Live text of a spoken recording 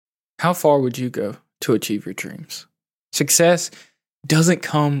How far would you go to achieve your dreams? Success doesn't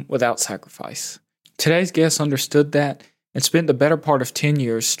come without sacrifice. Today's guest understood that and spent the better part of 10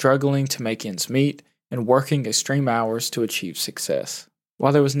 years struggling to make ends meet and working extreme hours to achieve success.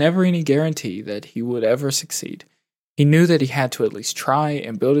 While there was never any guarantee that he would ever succeed, he knew that he had to at least try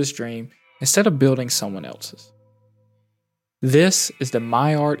and build his dream instead of building someone else's. This is the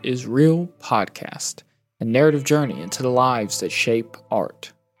My Art is Real podcast, a narrative journey into the lives that shape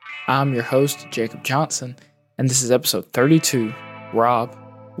art. I'm your host, Jacob Johnson, and this is episode 32, Rob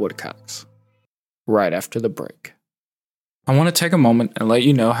Woodcox. Right after the break. I want to take a moment and let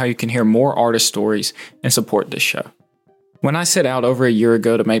you know how you can hear more artist stories and support this show. When I set out over a year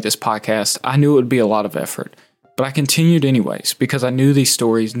ago to make this podcast, I knew it would be a lot of effort, but I continued anyways because I knew these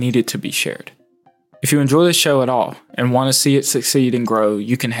stories needed to be shared. If you enjoy this show at all and want to see it succeed and grow,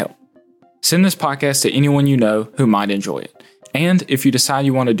 you can help. Send this podcast to anyone you know who might enjoy it. And if you decide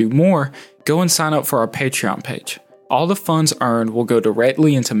you want to do more, go and sign up for our Patreon page. All the funds earned will go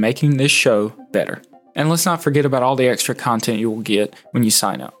directly into making this show better. And let's not forget about all the extra content you will get when you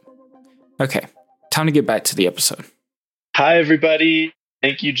sign up. Okay, time to get back to the episode. Hi, everybody.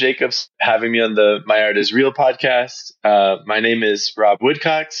 Thank you, Jacob, for having me on the My Art is Real podcast. My name is Rob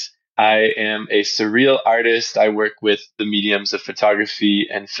Woodcox. I am a surreal artist. I work with the mediums of photography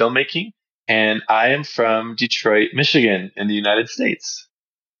and filmmaking. And I am from Detroit, Michigan, in the United States.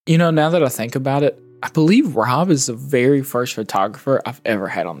 You know, now that I think about it, I believe Rob is the very first photographer I've ever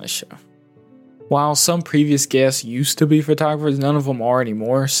had on this show. While some previous guests used to be photographers, none of them are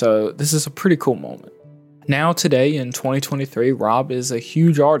anymore, so this is a pretty cool moment. Now, today in 2023, Rob is a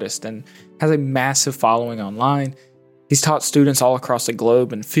huge artist and has a massive following online. He's taught students all across the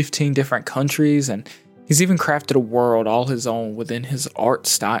globe in 15 different countries, and he's even crafted a world all his own within his art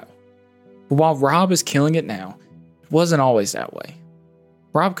style. But while Rob is killing it now, it wasn't always that way.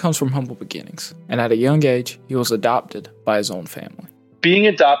 Rob comes from humble beginnings, and at a young age, he was adopted by his own family. Being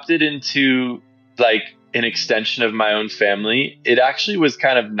adopted into an extension of my own family, it actually was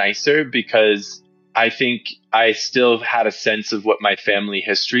kind of nicer because I think I still had a sense of what my family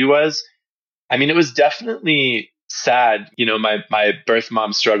history was. I mean, it was definitely sad. You know, my birth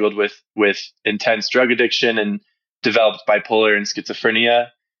mom struggled with intense drug addiction and developed bipolar and schizophrenia.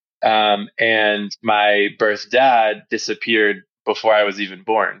 And my birth dad disappeared before I was even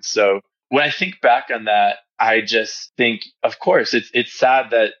born. So when I think back on that, I just think, of course, it's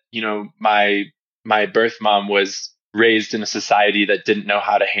sad that, you know, my birth mom was raised in a society that didn't know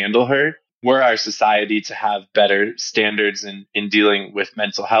how to handle her. Were our society to have better standards in dealing with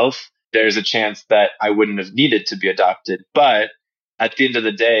mental health, there's a chance that I wouldn't have needed to be adopted. But at the end of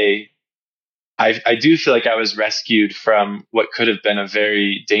the day, I do feel like I was rescued from what could have been a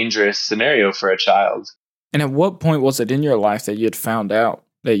very dangerous scenario for a child. And at what point was it in your life that you had found out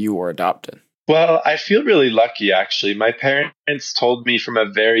that you were adopted? Well, I feel really lucky, actually. My parents told me from a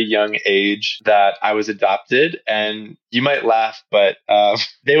very young age that I was adopted. And you might laugh, but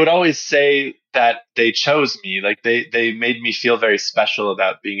they would always say that they chose me. Like they made me feel very special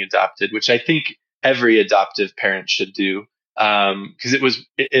about being adopted, which I think every adoptive parent should do. Because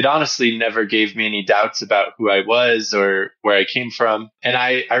it honestly never gave me any doubts about who I was or where I came from. And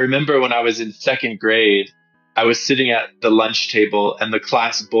I remember when I was in second grade, I was sitting at the lunch table and the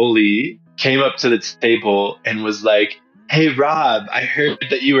class bully came up to the table and was like, "Hey, Rob, I heard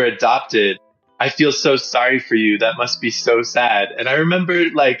that you were adopted. I feel so sorry for you. That must be so sad." And I remember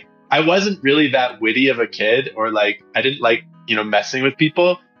I wasn't really that witty of a kid or I didn't messing with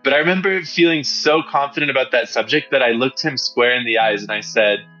people. But I remember feeling so confident about that subject that I looked him square in the eyes and I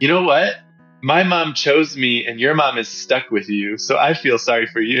said, "You know what? My mom chose me and your mom is stuck with you. So I feel sorry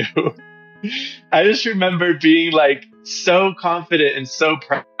for you." I just remember being so confident and so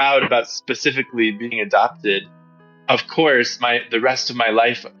proud about specifically being adopted. Of course, the rest of my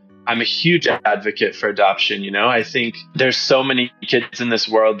life, I'm a huge advocate for adoption. You know, I think there's so many kids in this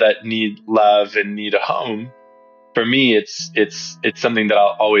world that need love and need a home. For me, it's something that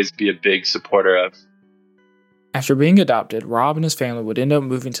I'll always be a big supporter of. After being adopted, Rob and his family would end up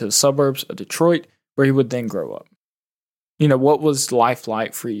moving to the suburbs of Detroit, where he would then grow up. You know, what was life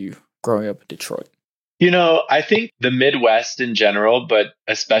like for you growing up in Detroit? You know, I think the Midwest in general, but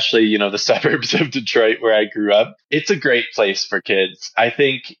especially, you know, the suburbs of Detroit where I grew up, it's a great place for kids. I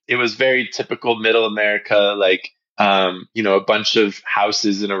think it was very typical middle America, a bunch of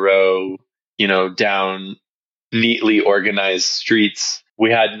houses in a row, you know, down neatly organized streets.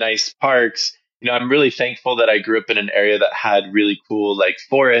 We had nice parks. You know, I'm really thankful that I grew up in an area that had really cool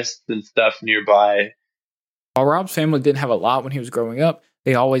forests and stuff nearby. While Rob's family didn't have a lot when he was growing up,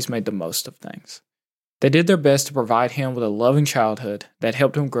 they always made the most of things. They did their best to provide him with a loving childhood that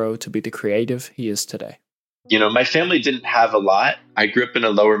helped him grow to be the creative he is today. My family didn't have a lot. I grew up in a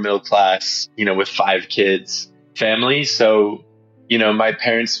lower middle class, with 5 kids family. So, my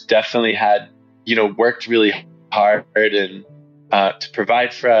parents definitely had, worked really hard and to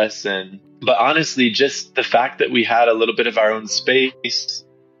provide for us. But honestly, just the fact that we had a little bit of our own space,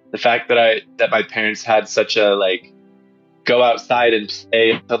 the fact that my parents had such a go outside and play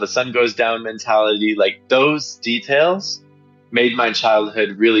until the sun goes down mentality, those details made my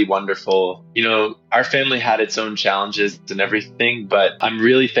childhood really wonderful. Our family had its own challenges and everything, but I'm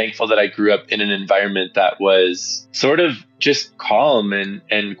really thankful that I grew up in an environment that was sort of just calm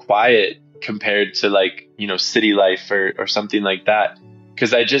and quiet compared to city life or something like that.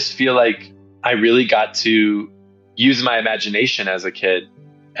 Because I just feel like I really got to use my imagination as a kid.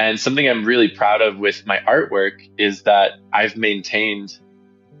 And something I'm really proud of with my artwork is that I've maintained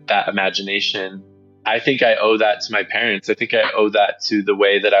that imagination. I think I owe that to my parents. I think I owe that to the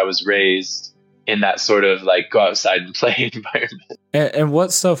way that I was raised in that sort of go outside and play environment. And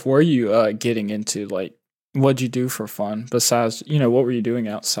what stuff were you getting into? What'd you do for fun besides, what were you doing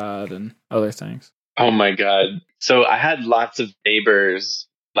outside and other things? Oh my God. So I had lots of neighbors,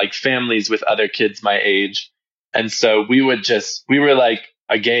 families with other kids my age. And so we were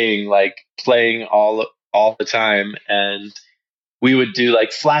a gang, playing all the time. And we would do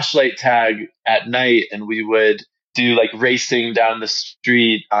flashlight tag at night, and we would do racing down the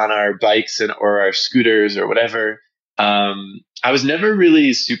street on our bikes or our scooters or whatever. I was never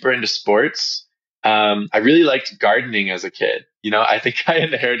really super into sports. I really liked gardening as a kid. I think I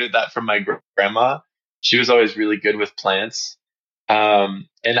inherited that from my grandma. She was always really good with plants. And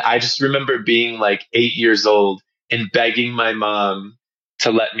I just remember being 8 years old and begging my mom to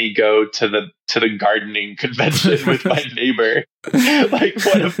let me go to the gardening convention with my neighbor.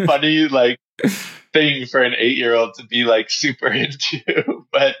 What a funny thing for an 8-year-old to be super into.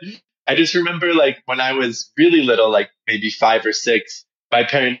 But I just remember when I was really little, maybe 5 or 6, my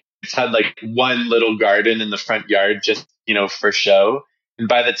parents had one little garden in the front yard just for show. And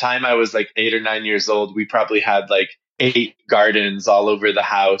by the time I was 8 or 9 years old, we probably had 8 gardens all over the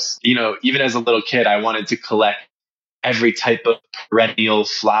house. Even as a little kid, I wanted to collect every type of perennial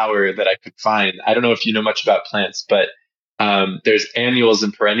flower that I could find. I don't know if you know much about plants, but there's annuals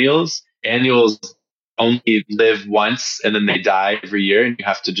and perennials. Annuals only live once and then they die every year, and you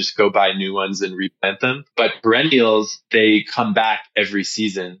have to just go buy new ones and replant them. But perennials, they come back every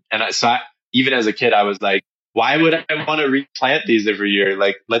season. And even as a kid, I was like, why would I want to replant these every year?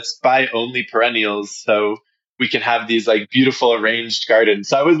 Let's buy only perennials so we can have these beautiful arranged gardens.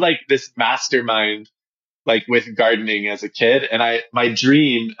 So I was this mastermind with gardening as a kid. And my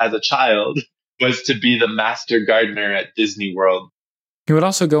dream as a child was to be the master gardener at Disney World. He would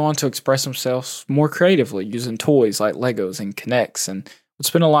also go on to express himself more creatively using toys like Legos and Kinects, and would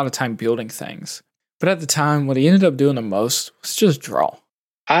spend a lot of time building things. But at the time, what he ended up doing the most was just draw.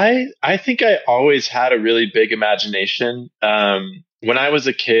 I think I always had a really big imagination. When I was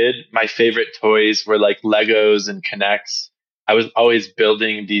a kid, my favorite toys were Legos and Kinects. I was always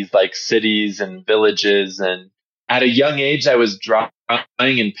building these cities and villages. And at a young age, I was drawing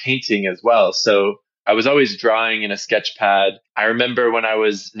and painting as well. So I was always drawing in a sketch pad. I remember when I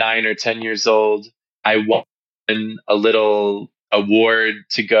was 9 or 10 years old, I won a little award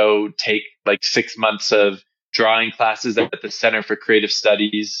to go take 6 months of drawing classes at the Center for Creative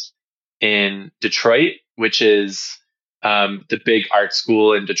Studies in Detroit, which is the big art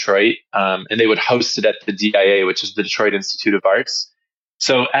school in Detroit. And they would host it at the DIA, which is the Detroit Institute of Arts.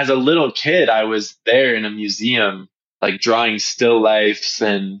 So as a little kid, I was there in a museum, drawing still lifes.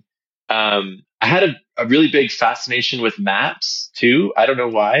 And I had a really big fascination with maps too. I don't know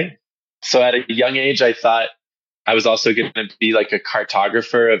why. So at a young age, I thought I was also going to be a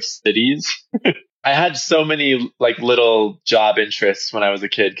cartographer of cities. I had so many little job interests when I was a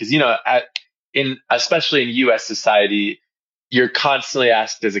kid. Cause especially in US society, you're constantly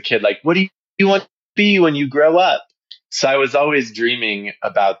asked as a kid, what do you want to be when you grow up? So I was always dreaming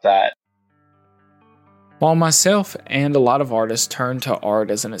about that. While myself and a lot of artists turn to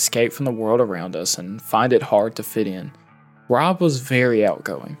art as an escape from the world around us and find it hard to fit in, Rob was very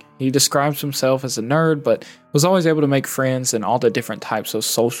outgoing. He describes himself as a nerd, but was always able to make friends in all the different types of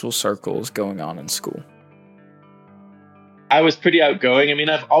social circles going on in school. I was pretty outgoing. I mean,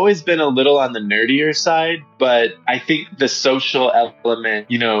 I've always been a little on the nerdier side, but I think the social element,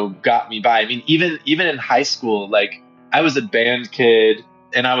 got me by. I mean, even in high school, I was a band kid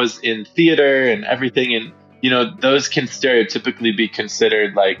and I was in theater and everything. And, those can stereotypically be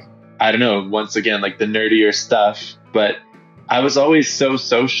considered I don't know, once again, the nerdier stuff. But I was always so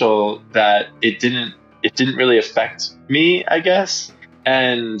social that it didn't it didn't really affect me, I guess.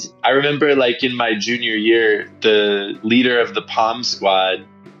 And I remember like in my junior year, the leader of the pom squad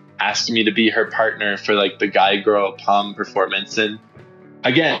asked me to be her partner for like the guy girl pom performance. And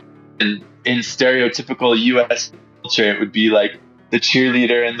again, in stereotypical US culture, it would be like the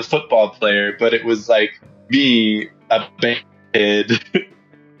cheerleader and the football player, but it was like me, a band kid,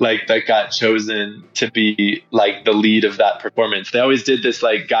 like that got chosen to be like the lead of that performance. They always did this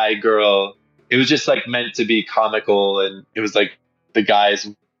like guy girl. It was just like meant to be comical, and it was like the guys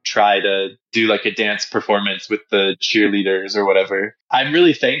try to do like a dance performance with the cheerleaders or whatever. I'm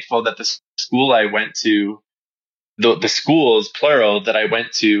really thankful that the school I went to, the schools, plural, that I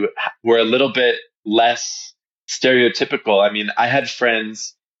went to were a little bit less stereotypical. I mean, I had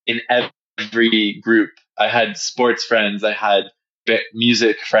friends in every group. I had sports friends. I had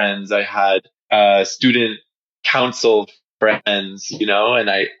music friends. I had student council friends, you know, and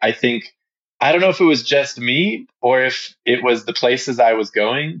I think, I don't know if it was just me or if it was the places I was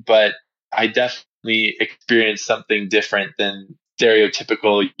going, but I definitely experienced something different than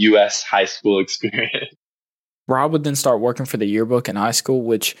stereotypical US high school experience. Rob would then start working for the yearbook in high school,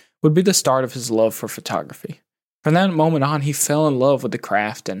 which would be the start of his love for photography. From that moment on, he fell in love with the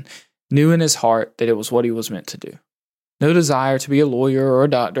craft and knew in his heart that it was what he was meant to do. No desire to be a lawyer or a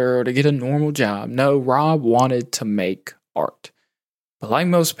doctor or to get a normal job. No, Rob wanted to make art. But like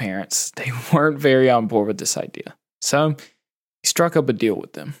most parents, they weren't very on board with this idea. So he struck up a deal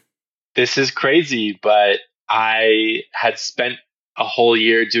with them. This is crazy, but I had spent a whole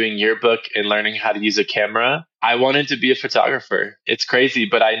year doing yearbook and learning how to use a camera. I wanted to be a photographer. It's crazy,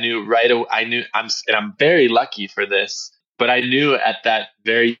 but I knew right away, I'm very lucky for this, but I knew at that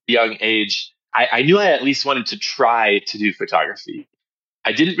very young age, I knew I at least wanted to try to do photography.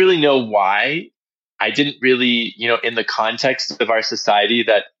 I didn't really know why. I didn't really, in the context of our society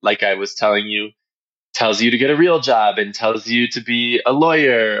that, like I was telling you, tells you to get a real job and tells you to be a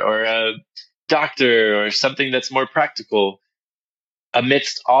lawyer or a doctor or something that's more practical.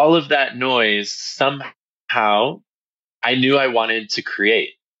 Amidst all of that noise, somehow I knew I wanted to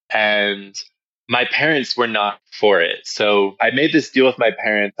create, and my parents were not for it. So I made this deal with my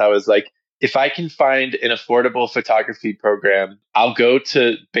parents. I was like, if I can find an affordable photography program, I'll go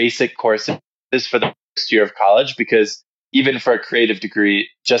to basic courses for the first year of college, because even for a creative degree,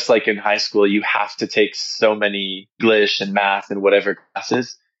 just like in high school, you have to take so many English and math and whatever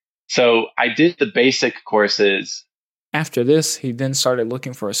classes. So I did the basic courses. After this, he then started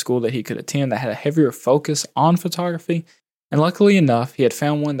looking for a school that he could attend that had a heavier focus on photography, and luckily enough, he had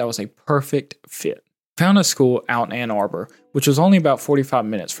found one that was a perfect fit. He found a school out in Ann Arbor, which was only about 45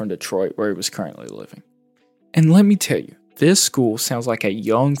 minutes from Detroit, where he was currently living. And let me tell you, this school sounds like a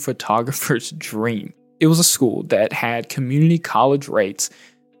young photographer's dream. It was a school that had community college rates,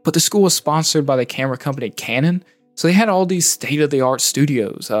 but the school was sponsored by the camera company Canon, so they had all these state-of-the-art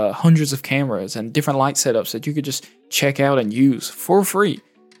studios, hundreds of cameras, and different light setups that you could just check out and use for free.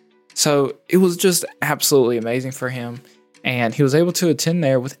 So it was just absolutely amazing for him, and he was able to attend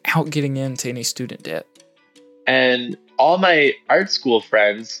there without getting into any student debt. And all my art school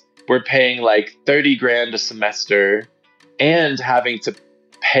friends were paying like 30 grand a semester and having to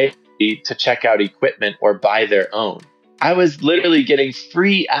pay to check out equipment or buy their own. I was literally getting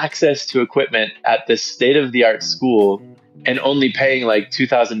free access to equipment at this state-of-the-art school and only paying like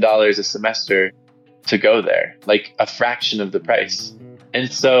 $2,000 a semester to go there, like a fraction of the price.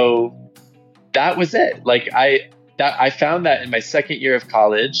 And so that was it. Like I found that in my second year of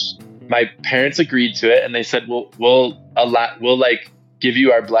college. My parents agreed to it, and they said, we'll like give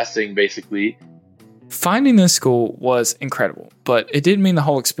you our blessing, basically. Finding this school was incredible, but it didn't mean the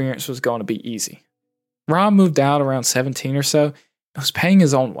whole experience was going to be easy. Rob moved out around 17 or so and was paying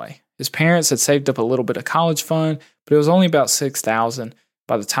his own way. His parents had saved up a little bit of college fund, but it was only about $6,000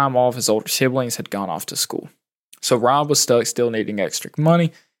 by the time all of his older siblings had gone off to school. So Rob was stuck still needing extra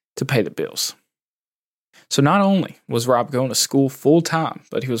money to pay the bills. So not only was Rob going to school full time,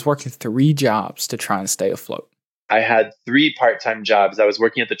 but he was working 3 jobs to try and stay afloat. I had 3 part-time jobs. I was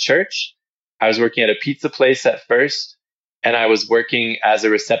working at the church, I was working at a pizza place at first, and I was working as a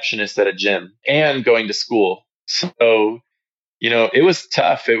receptionist at a gym and going to school. So, it was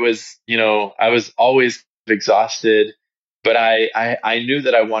tough. It was, I was always exhausted, but I knew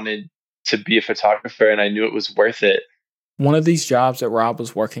that I wanted to be a photographer, and I knew it was worth it. One of these jobs that Rob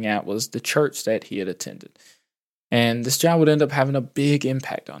was working at was the church that he had attended. And this job would end up having a big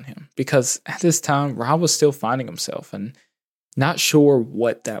impact on him because at this time, Rob was still finding himself and not sure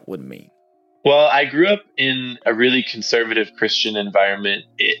what that would mean. Well, I grew up in a really conservative Christian environment.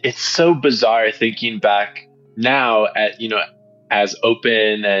 It's so bizarre thinking back now at, as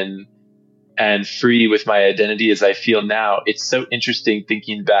open and and free with my identity as I feel now. It's so interesting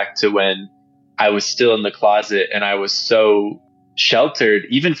thinking back to when I was still in the closet and I was so sheltered,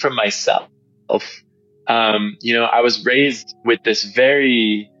 even from myself. I was raised with this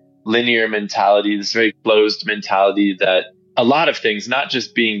very linear mentality, this very closed mentality that a lot of things, not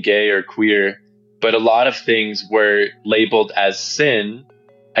just being gay or queer, but a lot of things were labeled as sin,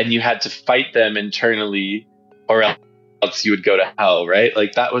 and you had to fight them internally or else you would go to hell, right?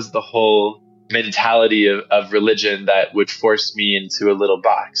 Like that was the whole mentality of religion that would force me into a little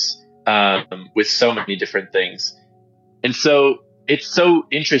box with so many different things. And so it's so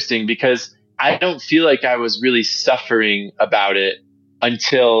interesting because I don't feel like I was really suffering about it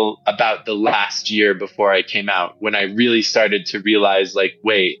until about the last year before I came out, when I really started to realize, like,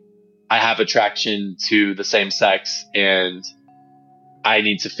 wait, I have attraction to the same sex and I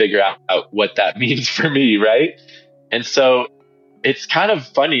need to figure out what that means for me, right? And so it's kind of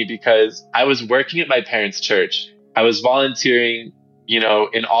funny because I was working at my parents' church. I was volunteering,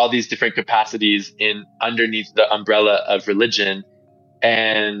 in all these different capacities in underneath the umbrella of religion.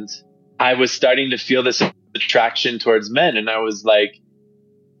 And I was starting to feel this attraction towards men. And I was like,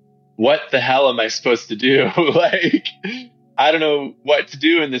 what the hell am I supposed to do? Like, I don't know what to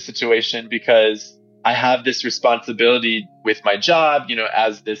do in this situation because I have this responsibility with my job,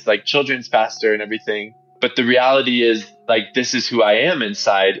 as this like children's pastor and everything. But the reality is, like, this is who I am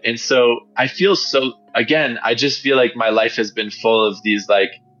inside. And so I feel I just feel like my life has been full of these like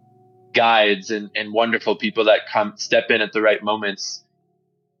guides and wonderful people that step in at the right moments.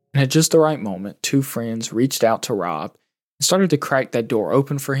 And at just the right moment, two friends reached out to Rob and started to crack that door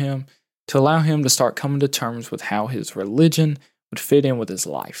open for him to allow him to start coming to terms with how his religion would fit in with his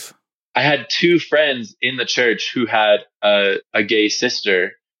life. I had two friends in the church who had a gay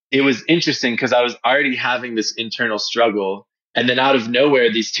sister. It was interesting because I was already having this internal struggle. And then out of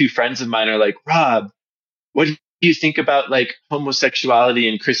nowhere, these two friends of mine are like, Rob, what do you think about like homosexuality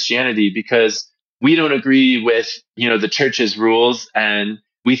and Christianity? Because we don't agree with, the church's rules, and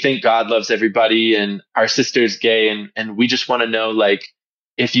we think God loves everybody, and our sister's gay. And we just want to know, like,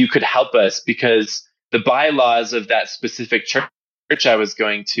 if you could help us, because the bylaws of that specific church I was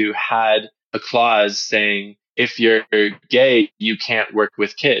going to had a clause saying, if you're gay, you can't work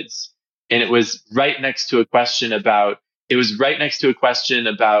with kids. And it was right next to a question about,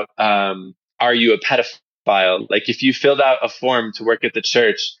 are you a pedophile? Like, if you filled out a form to work at the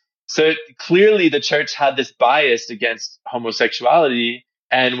church. So clearly the church had this bias against homosexuality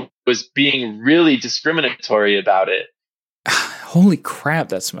and was being really discriminatory about it. Holy crap,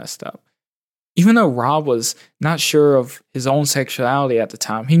 that's messed up. Even though Rob was not sure of his own sexuality at the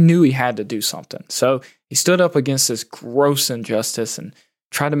time, he knew he had to do something. So he stood up against this gross injustice and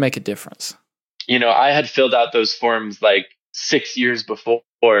tried to make a difference. I had filled out those forms like 6 years before,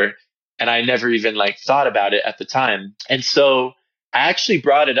 and I never even like thought about it at the time. And so I actually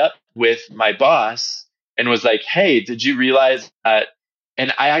brought it up with my boss and was like, hey, did you realize that?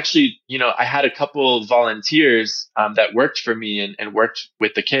 And I actually, I had a couple volunteers that worked for me and worked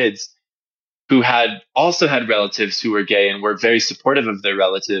with the kids who had also had relatives who were gay and were very supportive of their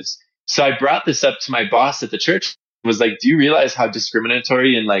relatives. So I brought this up to my boss at the church, was like, do you realize how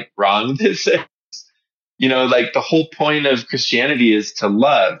discriminatory and like wrong this is? Like the whole point of Christianity is to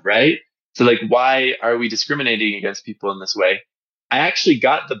love, right? So like, why are we discriminating against people in this way? I actually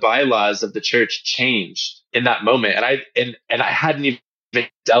got the bylaws of the church changed in that moment. And I hadn't even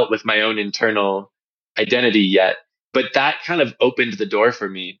dealt with my own internal identity yet, but that kind of opened the door for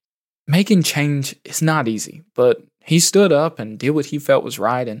me. Making change is not easy, but he stood up and did what he felt was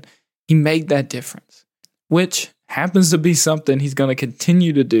right, and he made that difference, which happens to be something he's going to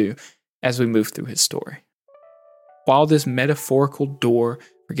continue to do as we move through his story. While this metaphorical door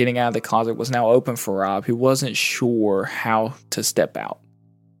for getting out of the closet was now open for Rob, he wasn't sure how to step out.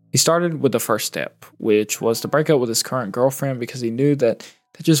 He started with the first step, which was to break up with his current girlfriend because he knew that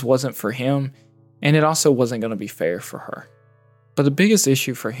just wasn't for him, and it also wasn't going to be fair for her. But the biggest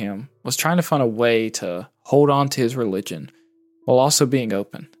issue for him was trying to find a way to hold on to his religion while also being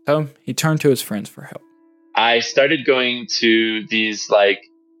open. So he turned to his friends for help. I started going to these like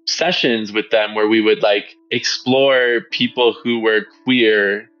sessions with them where we would like explore people who were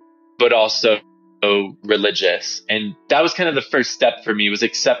queer, but also religious. And that was kind of the first step for me, was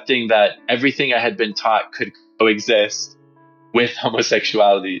accepting that everything I had been taught could coexist with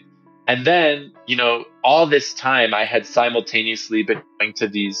homosexuality. And then, all this time I had simultaneously been going to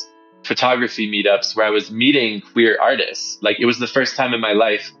these photography meetups where I was meeting queer artists. Like, it was the first time in my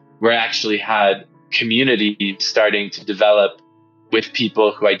life where I actually had community starting to develop with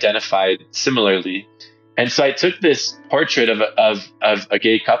people who identified similarly. And so I took this portrait of a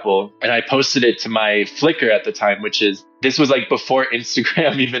gay couple and I posted it to my Flickr at the time, this was like before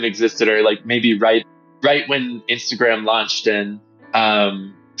Instagram even existed, or like maybe right when Instagram launched. And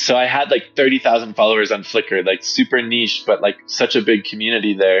so I had like 30,000 followers on Flickr, like super niche, but like such a big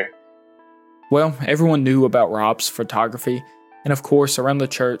community there. Well, everyone knew about Rob's photography, and of course, around the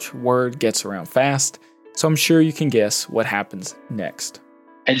church, word gets around fast, so I'm sure you can guess what happens next.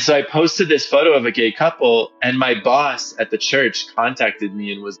 And so I posted this photo of a gay couple, and my boss at the church contacted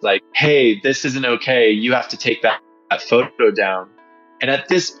me and was like, hey, this isn't okay. You have to take that photo down. And at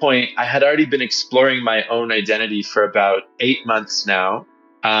this point, I had already been exploring my own identity for about 8 months now.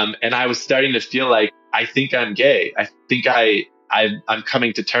 And I was starting to feel like, I think I'm gay. I think I'm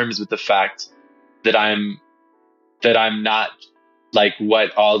coming to terms with the fact that I'm not like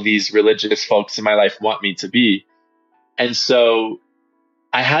what all these religious folks in my life want me to be. And so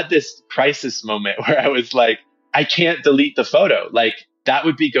I had this crisis moment where I was like, I can't delete the photo. Like, that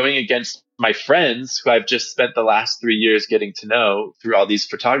would be going against my friends who I've just spent the last 3 years getting to know through all these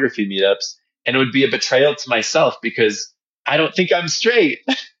photography meetups. And it would be a betrayal to myself because I don't think I'm straight.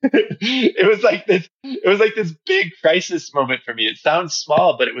 It was like this big crisis moment for me. It sounds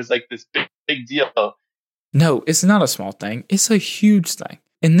small, but it was like this big deal. No, it's not a small thing. It's a huge thing.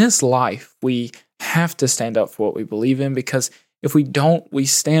 In this life, we have to stand up for what we believe in, because if we don't, we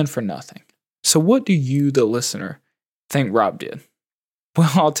stand for nothing. So what do you, the listener, think Rob did?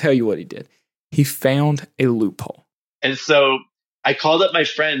 Well, I'll tell you what he did. He found a loophole. And so I called up my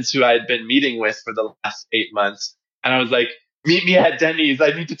friends who I had been meeting with for the last 8 months. And I was like, meet me at Denny's.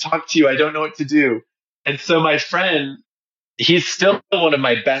 I need to talk to you. I don't know what to do. And so my friend, he's still one of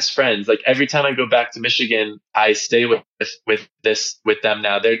my best friends. Like, every time I go back to Michigan, I stay with them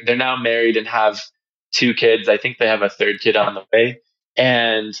now. They're now married and have 2 kids. I think they have a 3rd kid on the way.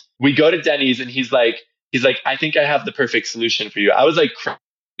 And we go to Denny's and he's like, I think I have the perfect solution for you. I was like crying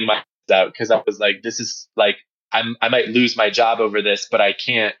my eyes out because I was like, this is like, I might lose my job over this, but I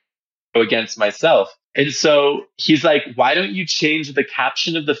can't go against myself. And so he's like, why don't you change the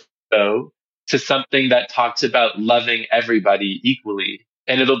caption of the photo to something that talks about loving everybody equally?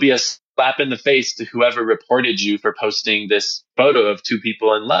 And it'll be a slap in the face to whoever reported you for posting this photo of 2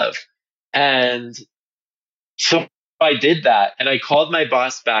 people in love. And so I did that. And I called my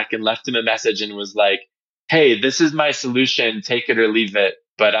boss back and left him a message and was like, hey, this is my solution. Take it or leave it,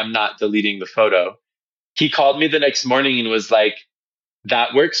 but I'm not deleting the photo. He called me the next morning and was like,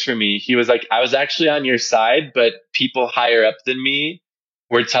 that works for me. He was like, I was actually on your side, but people higher up than me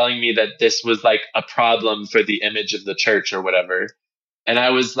were telling me that this was like a problem for the image of the church or whatever. And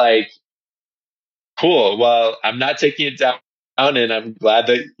I was like, cool. Well, I'm not taking it down, and I'm glad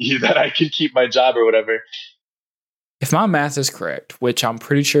that I can keep my job or whatever. If my math is correct, which I'm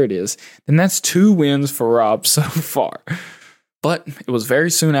pretty sure it is, then that's 2 wins for Rob so far. But it was very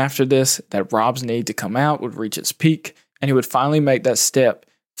soon after this that Rob's need to come out would reach its peak, and he would finally make that step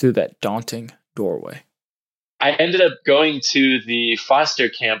through that daunting doorway. I ended up going to the foster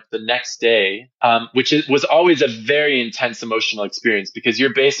camp the next day, which was always a very intense emotional experience because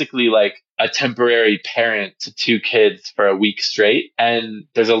you're basically like a temporary parent to 2 kids for a week straight. And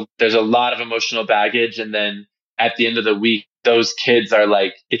there's a lot of emotional baggage. And then at the end of the week, those kids are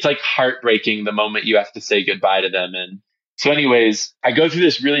like, it's like heartbreaking the moment you have to say goodbye to them. And so anyways, I go through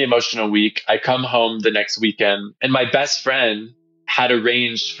this really emotional week. I come home the next weekend and my best friend had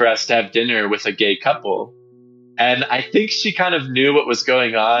arranged for us to have dinner with a gay couple. And I think she kind of knew what was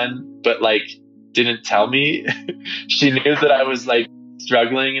going on, but like didn't tell me. She knew that I was like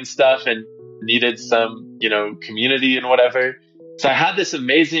struggling and stuff and needed some, community and whatever. So I had this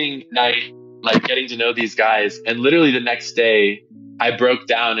amazing night, like getting to know these guys. And literally the next day I broke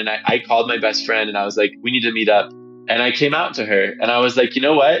down and I called my best friend and I was like, we need to meet up. And I came out to her and I was like, you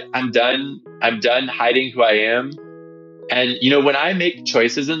know what? I'm done hiding who I am. And, when I make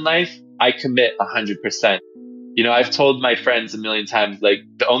choices in life, I commit 100%. I've told my friends a million times, like,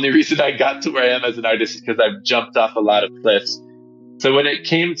 the only reason I got to where I am as an artist is because I've jumped off a lot of cliffs. So when it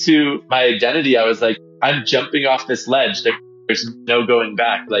came to my identity, I was like, I'm jumping off this ledge. There's no going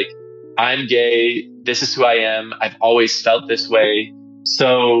back. Like, I'm gay. This is who I am. I've always felt this way.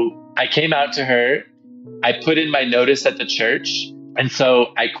 So I came out to her. I put in my notice at the church. And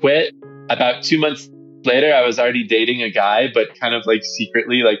so I quit. About 2 months later, I was already dating a guy, but kind of like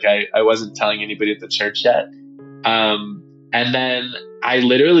secretly, like I wasn't telling anybody at the church yet. And then I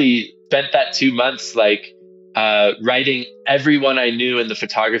literally spent that 2 months, like, writing everyone I knew in the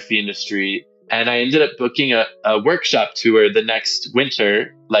photography industry. And I ended up booking a workshop tour the next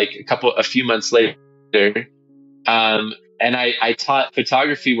winter, like a few months later. And I taught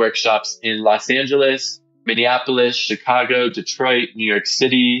photography workshops in Los Angeles, Minneapolis, Chicago, Detroit, New York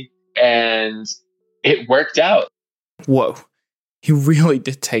City, and it worked out. Whoa, he really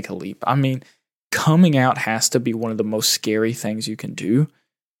did take a leap. I mean, coming out has to be one of the most scary things you can do,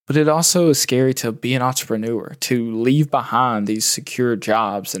 but it also is scary to be an entrepreneur, to leave behind these secure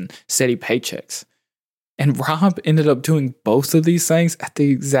jobs and steady paychecks. And Rob ended up doing both of these things at the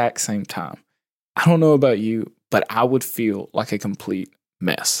exact same time. I don't know about you, but I would feel like a complete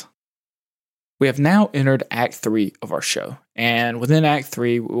mess. We have now entered Act 3 of our show, and within Act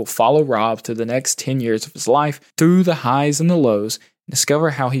 3, we will follow Rob through the next 10 years of his life, through the highs and the lows, and discover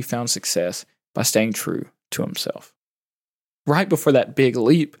how he found success by staying true to himself. Right before that big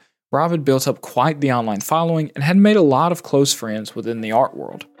leap, Rob had built up quite the online following and had made a lot of close friends within the art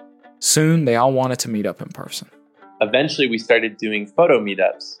world. Soon, they all wanted to meet up in person. Eventually, we started doing photo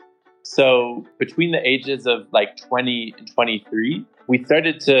meetups. So between the ages of like 20 and 23, we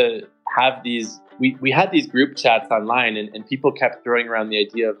started to have these, we had these group chats online, and people kept throwing around the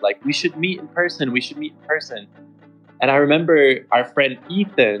idea of like, we should meet in person. And I remember our friend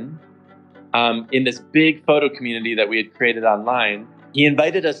Ethan, in this big photo community that we had created online, he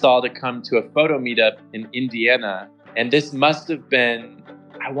invited us all to come to a photo meetup in Indiana. And this must have been,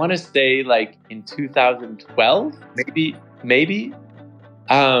 I want to say like in 2012, maybe.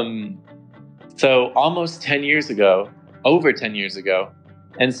 So almost 10 years ago, over 10 years ago.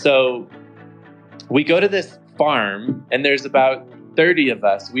 And so we go to this farm and there's about 30 of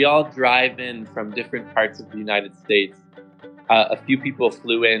us. We all drive in from different parts of the United States. A few people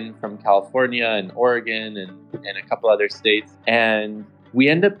flew in from California and Oregon and a couple other states. And we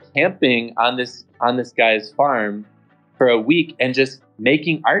end up camping on this guy's farm for a week and just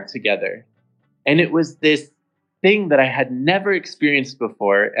making art together. And it was this thing that I had never experienced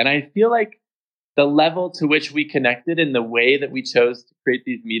before. And I feel like the level to which we connected and the way that we chose to create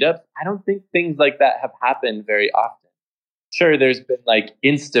these meetups, I don't think things like that have happened very often. Sure, there's been like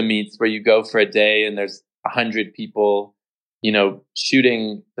Insta meets where you go for a day and there's 100 people,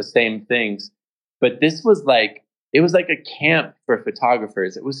 shooting the same things. But this was like, it was like a camp for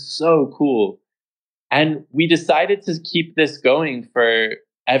photographers. It was so cool. And we decided to keep this going for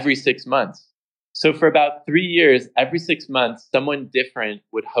every 6 months. So for about 3 years, every 6 months, someone different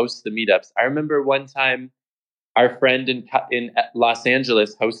would host the meetups. I remember one time our friend in Los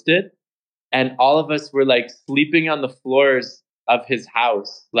Angeles hosted, and all of us were like sleeping on the floors of his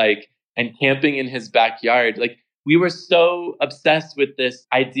house, like, and camping in his backyard. Like, we were so obsessed with this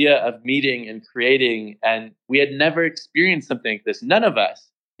idea of meeting and creating, and we had never experienced something like this. None of us.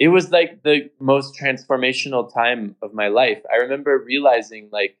 It was like the most transformational time of my life. I remember realizing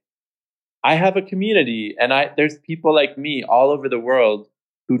like, I have a community and there's people like me all over the world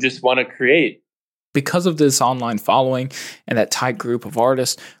who just want to create. Because of this online following and that tight group of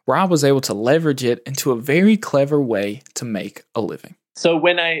artists, Rob was able to leverage it into a very clever way to make a living. So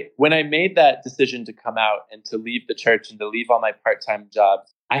when I made that decision to come out and to leave the church and to leave all my part-time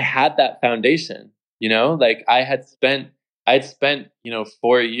jobs, I had that foundation, like I had spent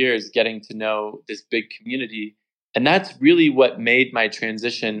 4 years getting to know this big community. And that's really what made my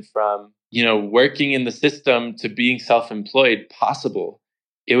transition from, working in the system to being self-employed possible.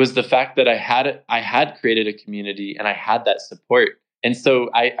 It was the fact that I had created a community and I had that support. And so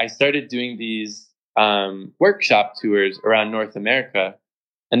I started doing these workshop tours around North America.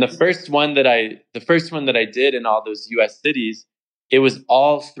 And the first one that I did in all those US cities, it was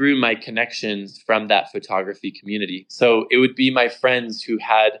all through my connections from that photography community. So it would be my friends who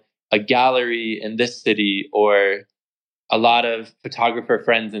had a gallery in this city or a lot of photographer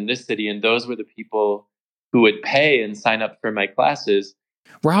friends in this city. And those were the people who would pay and sign up for my classes.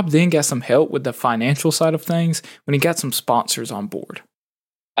 Rob then got some help with the financial side of things when he got some sponsors on board.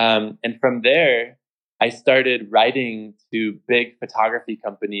 And from there, I started writing to big photography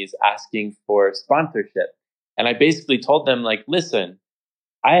companies asking for sponsorship. And I basically told them, like, listen,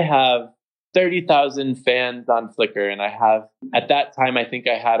 I have 30,000 fans on Flickr. And at that time, I think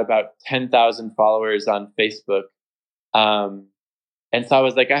I had about 10,000 followers on Facebook. And so I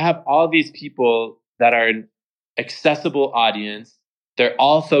was like, I have all these people that are an accessible audience. They're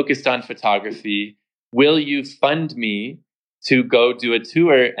all focused on photography. Will you fund me to go do a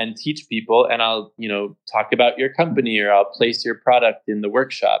tour and teach people? And I'll, talk about your company or I'll place your product in the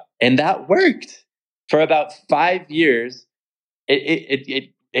workshop. And that worked for about 5 years.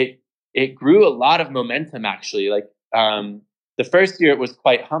 It grew a lot of momentum, actually. Like, the first year it was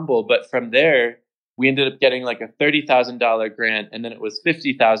quite humble, but from there, we ended up getting like a $30,000 grant, and then it was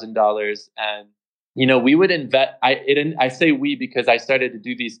 $50,000. And, we would invest. I say we because I started to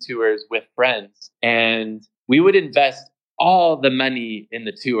do these tours with friends, and we would invest all the money in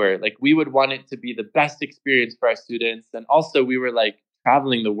the tour. Like we would want it to be the best experience for our students. And also we were like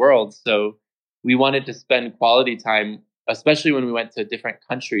traveling the world. So we wanted to spend quality time, especially when we went to different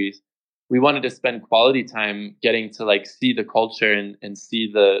countries. We wanted to spend quality time getting to like see the culture and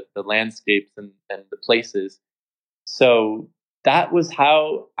see the landscapes and the places. So that was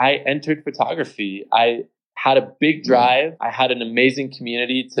how I entered photography. I had a big drive. I had an amazing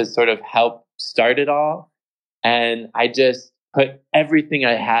community to sort of help start it all. And I just put everything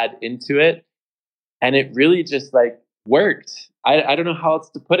I had into it. And it really just like worked. I don't know how else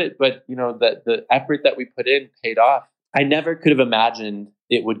to put it, but you know, the effort that we put in paid off. I never could have imagined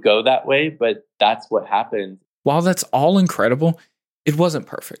it would go that way, but that's what happened. While that's all incredible, it wasn't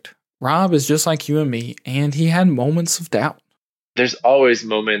perfect. Rob is just like you and me, and he had moments of doubt. There's always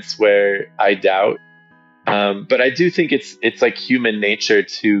moments where I doubt, but I do think it's like human nature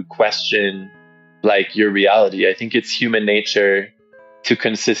to question like your reality. I think it's human nature to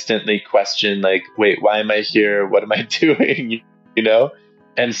consistently question like, wait, why am I here? What am I doing? You know?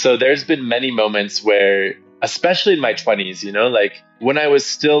 And so there's been many moments where, especially in my 20s, you know, like when I was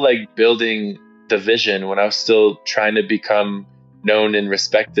still like building the vision, when I was still trying to become known and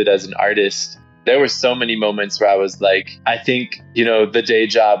respected as an artist, there were so many moments where I was like, I think, you know, the day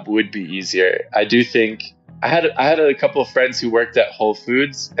job would be easier. I do think I had a couple of friends who worked at Whole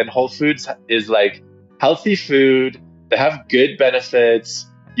Foods, and Whole Foods is like healthy food. They have good benefits.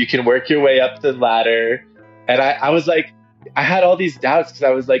 You can work your way up the ladder. And I was like, I had all these doubts because I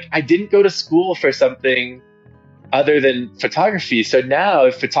was like, I didn't go to school for something other than photography. So now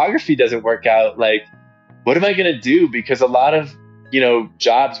if photography doesn't work out, like, what am I going to do? Because a lot of, you know,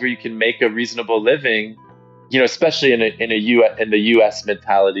 jobs where you can make a reasonable living, you know, especially in the US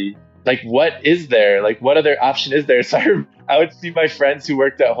mentality, like what is there? Like what other option is there? So I would see my friends who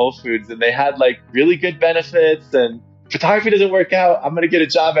worked at Whole Foods and they had like really good benefits, and photography doesn't work out, I'm going to get a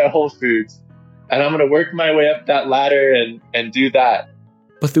job at Whole Foods and I'm going to work my way up that ladder and do that.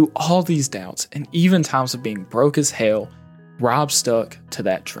 But through all these doubts and even times of being broke as hell, Rob stuck to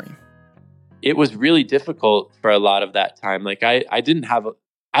that dream. It was really difficult for a lot of that time. Like I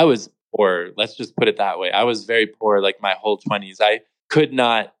was poor. Let's just put it that way. I was very poor, like my whole 20s. I could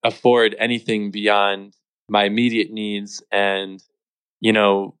not afford anything beyond my immediate needs and, you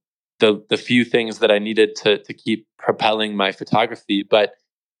know, the few things that I needed to keep propelling my photography. But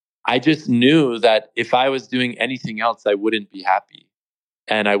I just knew that if I was doing anything else, I wouldn't be happy.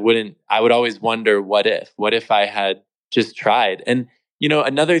 And I would always wonder, what if I had just tried? And, you know,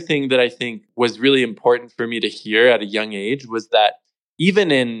 another thing that I think was really important for me to hear at a young age was that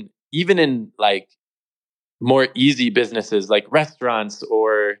even in like more easy businesses like restaurants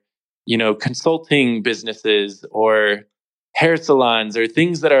or, you know, consulting businesses or hair salons or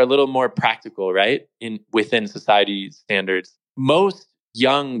things that are a little more practical, right? Within society standards, most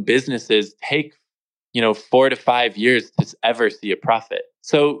young businesses take, you know, 4 to 5 years to ever see a profit.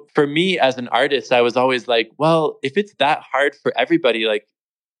 So for me as an artist, I was always like, well, if it's that hard for everybody, like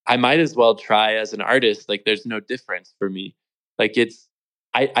I might as well try as an artist. Like there's no difference for me. Like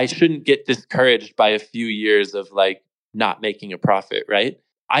I shouldn't get discouraged by a few years of like not making a profit, right?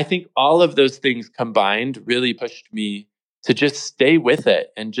 I think all of those things combined really pushed me to just stay with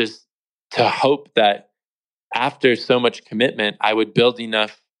it and just to hope that after so much commitment, I would build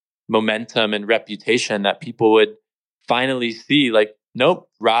enough momentum and reputation that people would finally see like, nope,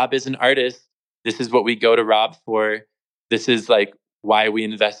 Rob is an artist. This is what we go to Rob for. This is like why we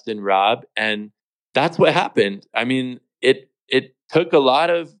invest in Rob. And that's what happened. I mean, it took a lot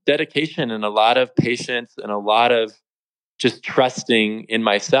of dedication and a lot of patience and a lot of just trusting in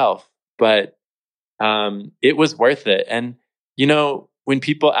myself. But it was worth it. And, you know, when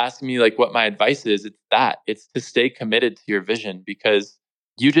people ask me like what my advice is, it's to stay committed to your vision, because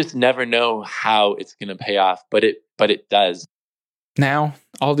you just never know how it's going to pay off, but it does. Now,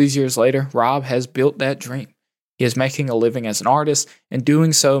 all these years later, Rob has built that dream. He is making a living as an artist, and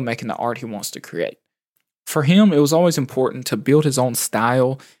doing so, making the art he wants to create. For him, it was always important to build his own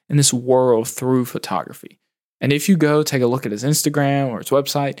style in this world through photography. And if you go take a look at his Instagram or his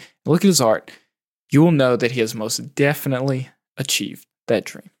website and look at his art, you will know that he has most definitely achieved that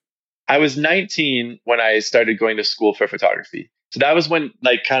dream. I was 19 when I started going to school for photography. So that was when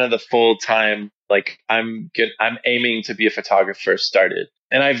like kind of the full time, like I'm aiming to be a photographer started.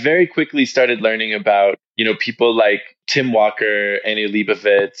 And I very quickly started learning about, you know, people like Tim Walker, Annie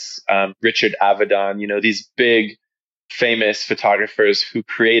Leibovitz, Richard Avedon, you know, these big famous photographers who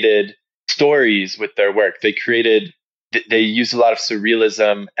created stories with their work. They used a lot of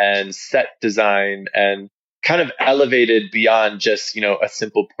surrealism and set design and kind of elevated beyond just, you know, a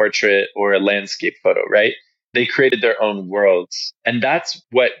simple portrait or a landscape photo, right? they created their own worlds. And that's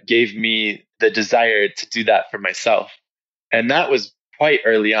what gave me the desire to do that for myself. And that was quite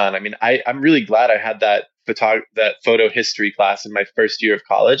early on. I mean, I'm really glad I had that photo history class in my first year of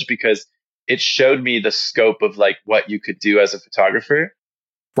college, because it showed me the scope of like what you could do as a photographer.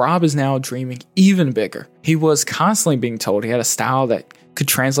 Rob is now dreaming even bigger. He was constantly being told he had a style that could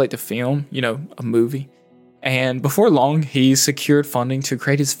translate to film, a movie. And before long, he secured funding to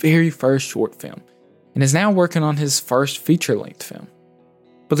create his very first short film and is now working on his first feature-length film.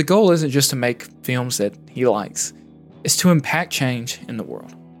 But the goal isn't just to make films that he likes, it's to impact change in the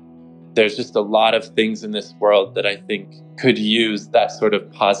world. There's just a lot of things in this world that I think could use that sort of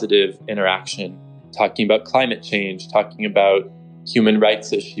positive interaction. Talking about climate change, talking about human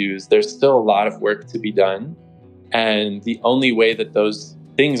rights issues, there's still a lot of work to be done. And the only way that those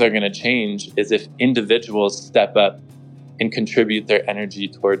things are going to change is if individuals step up and contribute their energy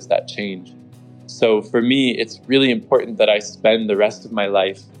towards that change. So for me, it's really important that I spend the rest of my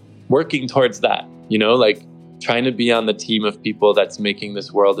life working towards that, like trying to be on the team of people that's making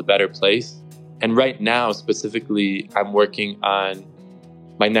this world a better place. And right now, specifically, I'm working on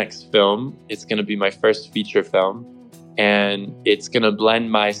my next film. It's going to be my first feature film, and it's going to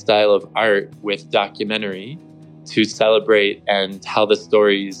blend my style of art with documentary to celebrate and tell the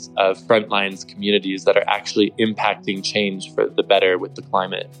stories of frontlines communities that are actually impacting change for the better with the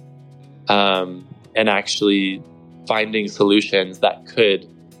climate, and actually finding solutions that could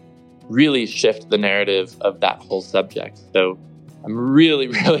really shift the narrative of that whole subject. So I'm really,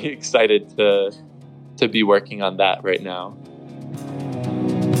 really excited to be working on that right now.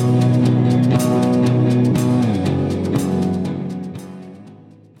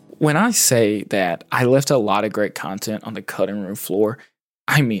 When I say that I left a lot of great content on the cutting room floor,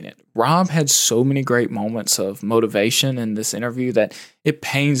 I mean it. Rob had so many great moments of motivation in this interview that it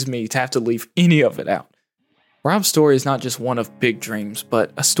pains me to have to leave any of it out. Rob's story is not just one of big dreams,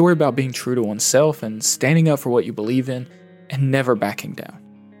 but a story about being true to oneself and standing up for what you believe in and never backing down.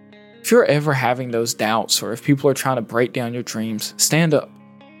 If you're ever having those doubts, or if people are trying to break down your dreams, stand up.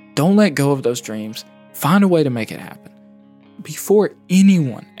 Don't let go of those dreams. Find a way to make it happen. Before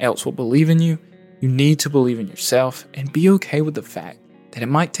anyone else will believe in you, you need to believe in yourself and be okay with the fact that it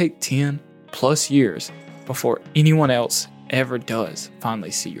might take 10 plus years before anyone else ever does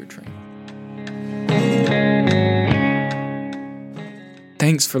finally see your dream.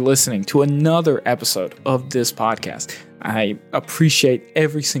 Thanks for listening to another episode of this podcast. I appreciate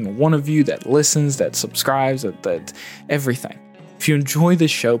every single one of you that listens, that subscribes, that everything. If you enjoy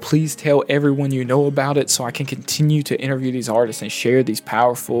this show, please tell everyone you know about it so I can continue to interview these artists and share these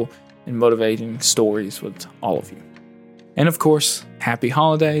powerful and motivating stories with all of you. And of course, happy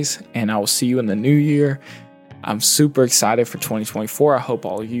holidays, and I will see you in the new year. I'm super excited for 2024. I hope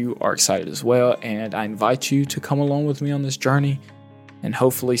all of you are excited as well, and I invite you to come along with me on this journey and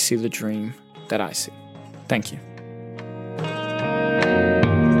hopefully see the dream that I see. Thank you.